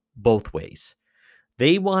have it both ways.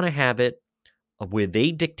 They want to have it where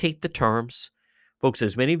they dictate the terms. Folks,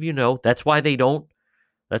 as many of you know, that's why they don't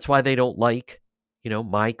like,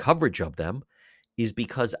 my coverage of them, is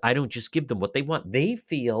because I don't just give them what they want. They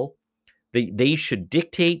feel they should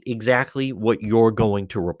dictate exactly what you're going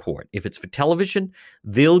to report. If it's for television,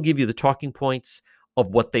 they'll give you the talking points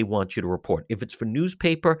of what they want you to report. If it's for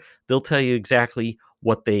newspaper, they'll tell you exactly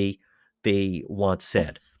what they want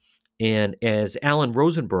said. And as Alan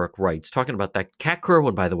Rosenberg writes, talking about that, Kat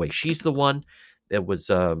Kerwin, by the way, she's the one that was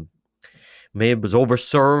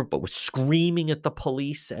overserved, but was screaming at the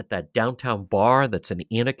police at that downtown bar that's an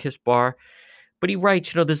anarchist bar. But he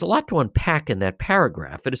writes, there's a lot to unpack in that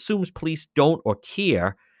paragraph. It assumes police don't or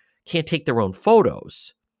can't take their own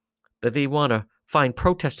photos, that they want to find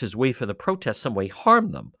protesters away from the protest, some way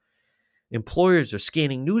harm them. Employers are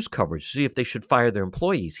scanning news coverage to see if they should fire their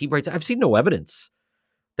employees. He writes, I've seen no evidence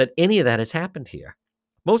that any of that has happened here.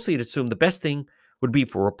 Mostly it assumed the best thing would be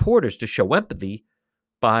for reporters to show empathy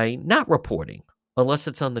by not reporting, unless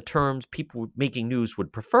it's on the terms people making news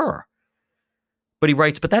would prefer. But he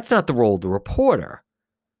writes, but that's not the role of the reporter.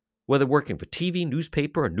 Whether working for TV,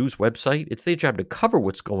 newspaper, or news website, it's their job to cover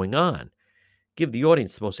what's going on, give the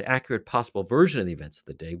audience the most accurate possible version of the events of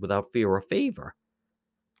the day without fear or favor.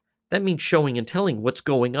 That means showing and telling what's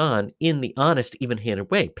going on in the honest,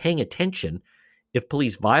 even-handed way, paying attention if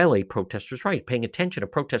police violate protesters' rights, paying attention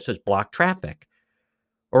if protesters block traffic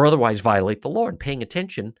or otherwise violate the law, and paying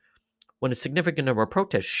attention when a significant number of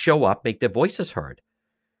protests show up, make their voices heard.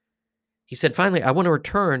 He said, finally, I want to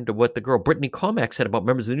return to what the girl Brittany Cormack said about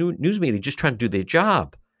members of the news media just trying to do their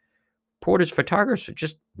job. Reporters, photographers are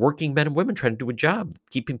just working men and women trying to do a job,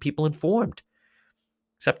 keeping people informed.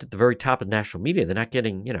 Except at the very top of national media, they're not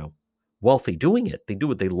getting, wealthy doing it. They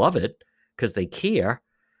do it. They love it because they care.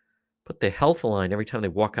 Put their health on the line every time they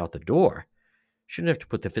walk out the door. Shouldn't have to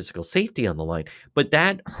put their physical safety on the line. But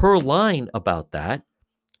her line about that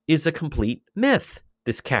is a complete myth,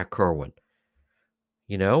 this Kat Kerwin.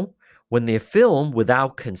 When they're filmed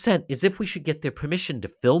without consent, as if we should get their permission to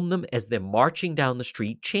film them as they're marching down the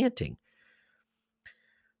street chanting.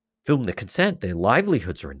 Film the consent, their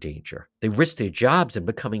livelihoods are in danger. They risk their jobs and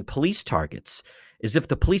becoming police targets, as if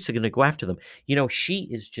the police are going to go after them. She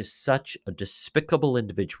is just such a despicable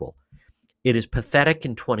individual. It is pathetic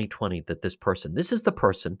in 2020 that this is the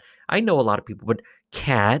person, I know a lot of people, but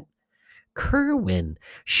Kat Kerwin,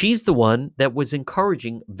 she's the one that was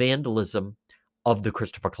encouraging vandalism of the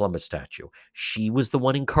Christopher Columbus statue. She was the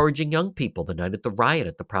one encouraging young people the night at the riot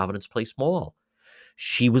at the Providence Place Mall.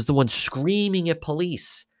 She was the one screaming at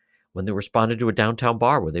police when they responded to a downtown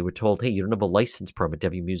bar where they were told, hey, you don't have a license permit to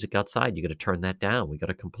have your music outside. You got to turn that down. We got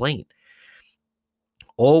a complaint.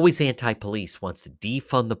 Always anti-police, wants to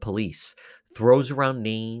defund the police, throws around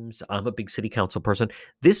names. I'm a big city council person.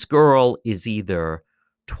 This girl is either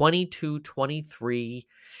 22, 23.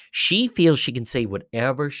 She feels she can say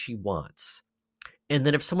whatever she wants. And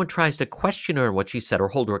then if someone tries to question her on what she said or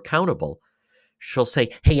hold her accountable, she'll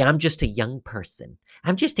say, hey, I'm just a young person.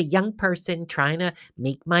 I'm just a young person trying to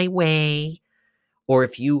make my way. Or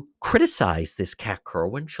if you criticize this Kat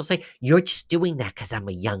Kerwin, she'll say, you're just doing that because I'm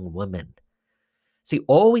a young woman. See,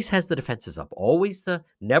 always has the defenses up,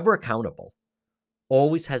 never accountable,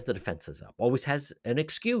 always has the defenses up, always has an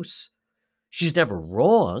excuse. She's never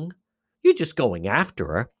wrong. You're just going after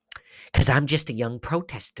her because I'm just a young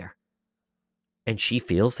protester. And she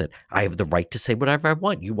feels that I have the right to say whatever I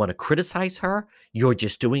want. You want to criticize her? You're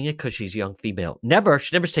just doing it because she's a young female. She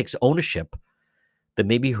never takes ownership that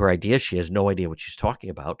maybe her idea, she has no idea what she's talking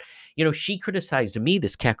about. She criticized me,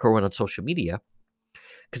 this Kat Kerwin, on social media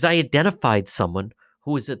because I identified someone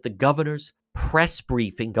who was at the governor's press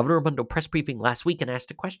briefing, Governor Raimondo press briefing last week, and asked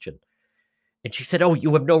a question. And she said, oh,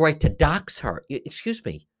 you have no right to dox her. Excuse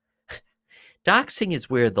me. Doxing is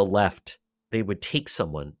where the left, they would take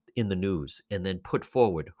someone in the news and then put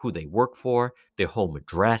forward who they work for, their home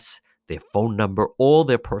address, their phone number, all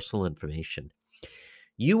their personal information.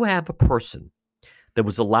 You have a person that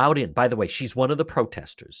was allowed in, by the way, she's one of the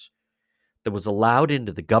protesters, that was allowed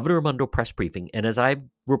into the Governor Raimondo press briefing. And as I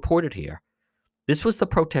reported here, this was the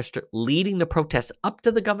protester leading the protest up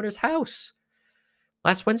to the governor's house.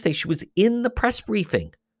 Last Wednesday, she was in the press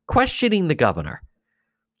briefing, questioning the governor.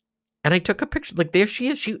 And I took a picture, like there she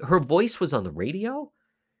is. Her voice was on the radio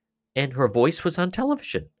and her voice was on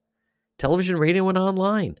television, radio, and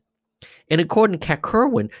online. And according to Kat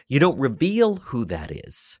Kerwin, you don't reveal who that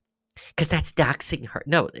is because that's doxing her.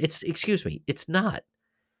 No, it's not.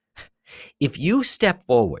 If you step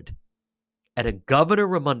forward at a Governor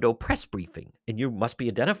Raimondo press briefing and you must be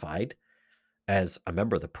identified as a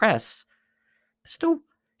member of the press, there's no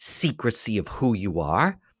secrecy of who you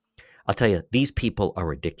are. I'll tell you, these people are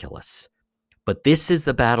ridiculous. But this is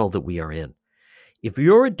the battle that we are in. If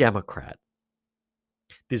you're a Democrat,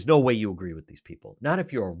 there's no way you agree with these people. Not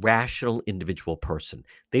if you're a rational individual person.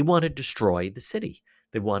 They want to destroy the city.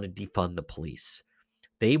 They want to defund the police.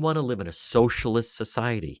 They want to live in a socialist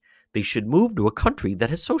society. They should move to a country that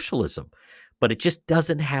has socialism. But it just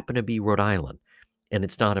doesn't happen to be Rhode Island. And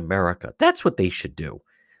it's not America. That's what they should do.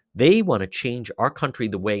 They want to change our country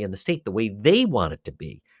the way, and the state the way they want it to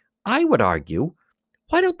be. I would argue,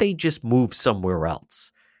 why don't they just move somewhere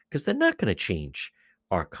else? Because they're not going to change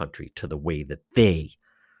our country to the way that they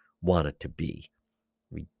want it to be.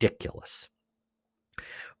 Ridiculous.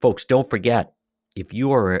 Folks, don't forget, if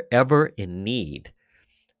you are ever in need,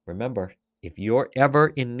 remember, if you're ever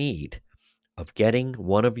in need of getting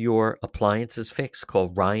one of your appliances fixed, call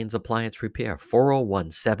Ryan's Appliance Repair,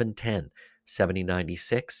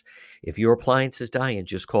 401-710-7096. If your appliance is dying,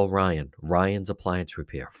 just call Ryan's Appliance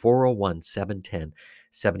Repair, 401-710-7096.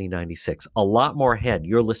 7096. A lot more ahead.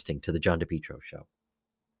 You're listening to The John DePetro Show.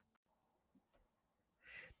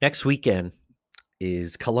 Next weekend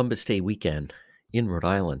is Columbus Day weekend in Rhode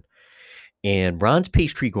Island. And Ron's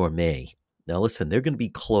Pastry Gourmet, now listen, they're going to be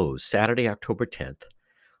closed Saturday, October 10th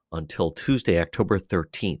until Tuesday, October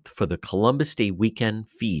 13th for the Columbus Day weekend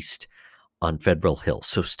feast on Federal Hill.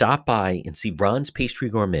 So stop by and see Ron's Pastry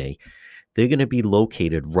Gourmet. They're going to be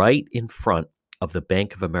located right in front of the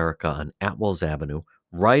Bank of America on Atwells Avenue,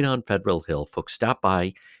 right on Federal Hill. Folks, stop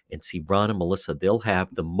by and see Ron and Melissa. They'll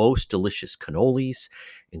have the most delicious cannolis,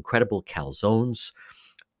 incredible calzones,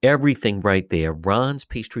 everything right there. Ron's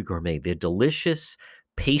Pastry Gourmet. They're delicious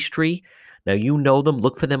pastry. Now, you know them.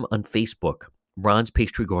 Look for them on Facebook. Ron's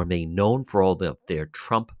Pastry Gourmet, known for all their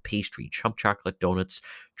Trump pastry, Trump chocolate donuts,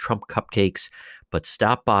 Trump cupcakes. But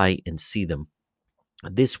stop by and see them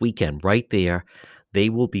this weekend right there. They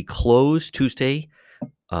will be closed Tuesday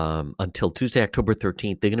until Tuesday, October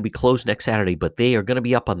 13th. They're going to be closed next Saturday, but they are going to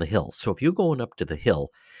be up on the hill. So if you're going up to the hill,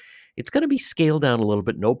 it's going to be scaled down a little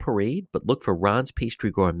bit. No parade, but look for Ron's Pastry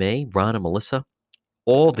Gourmet, Ron and Melissa.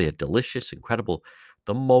 All their delicious, incredible,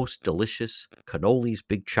 the most delicious cannolis,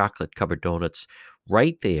 big chocolate-covered donuts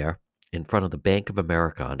right there in front of the Bank of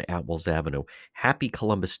America on Atwells Avenue. Happy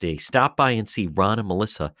Columbus Day. Stop by and see Ron and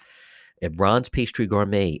Melissa at Ron's Pastry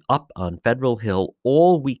Gourmet up on Federal Hill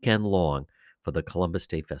all weekend long for the Columbus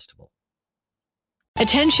Day Festival.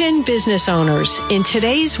 Attention business owners. In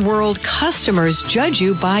today's world, customers judge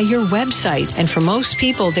you by your website. And for most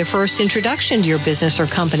people, their first introduction to your business or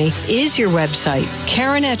company is your website.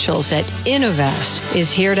 Karen Etchels at Innovast is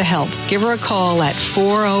here to help. Give her a call at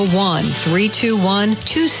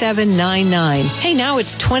 401-321-2799. Hey, now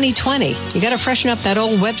it's 2020. You got to freshen up that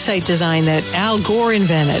old website design that Al Gore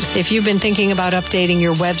invented. If you've been thinking about updating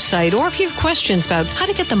your website, or if you have questions about how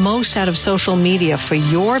to get the most out of social media for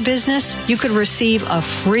your business, you could receive a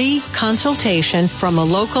free consultation from a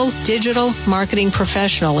local digital marketing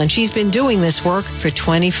professional, and she's been doing this work for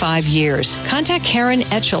 25 years. Contact Karen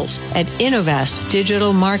Etchels at Innovast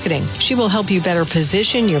Digital Marketing. She will help you better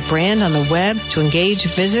position your brand on the web to engage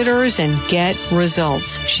visitors and get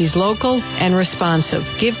results. She's local and responsive.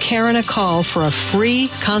 Give Karen a call for a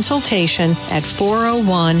free consultation at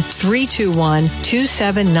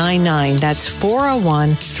 401-321-2799. That's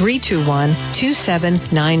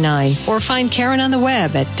 401-321-2799. Or find Karen on the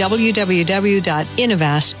web at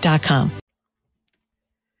www.innovast.com.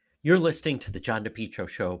 You're listening to the John DePetro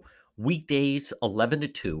Show, weekdays 11 to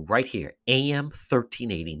 2, right here, AM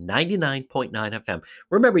 1380, 99.9 FM.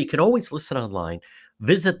 Remember, you can always listen online.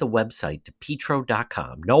 Visit the website,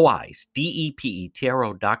 depetro.com. No I's,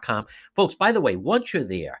 DEPETRO.com. Folks, by the way, once you're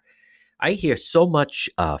there, I hear so much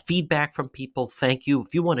feedback from people. Thank you.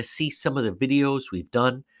 If you want to see some of the videos we've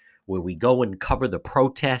done, where we go and cover the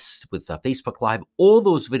protests with Facebook Live, all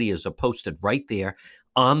those videos are posted right there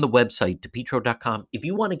on the website, depetro.com. If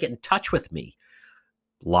you want to get in touch with me,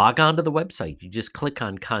 log on to the website. You just click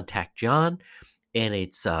on Contact John, and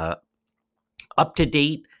it's up to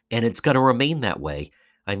date, and it's going to remain that way.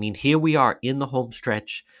 I mean, here we are in the home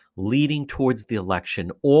stretch leading towards the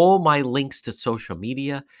election. All my links to social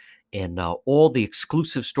media and all the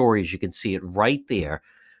exclusive stories, you can see it right there.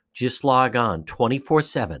 Just log on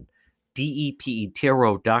 24/7,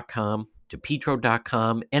 DEPETRO.com,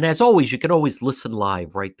 depetro.com. And as always, you can always listen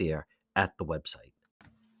live right there at the website.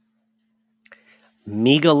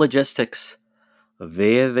 Mega Logistics,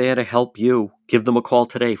 they're there to help you. Give them a call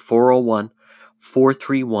today,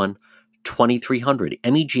 401-431-2300.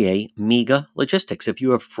 MEGA, Mega Logistics. If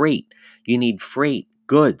you have freight, you need freight,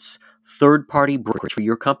 goods, third-party brokerage for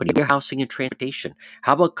your company, warehousing and transportation.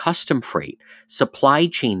 How about custom freight, supply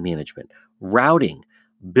chain management, routing,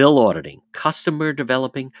 bill auditing, customer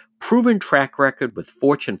developing, proven track record with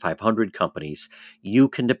Fortune 500 companies? You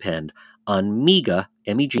can depend on MEGA,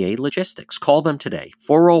 MEGA Logistics. Call them today,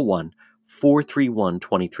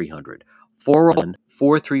 401-431-2300.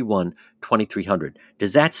 401-431-2300.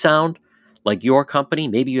 Does that sound like your company?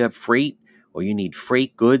 Maybe you have freight, or you need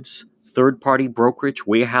freight, goods, third-party brokerage,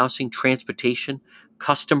 warehousing, transportation,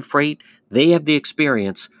 custom freight. They have the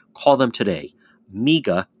experience. Call them today.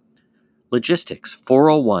 MEGA Logistics,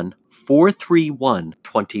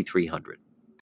 401-431-2300.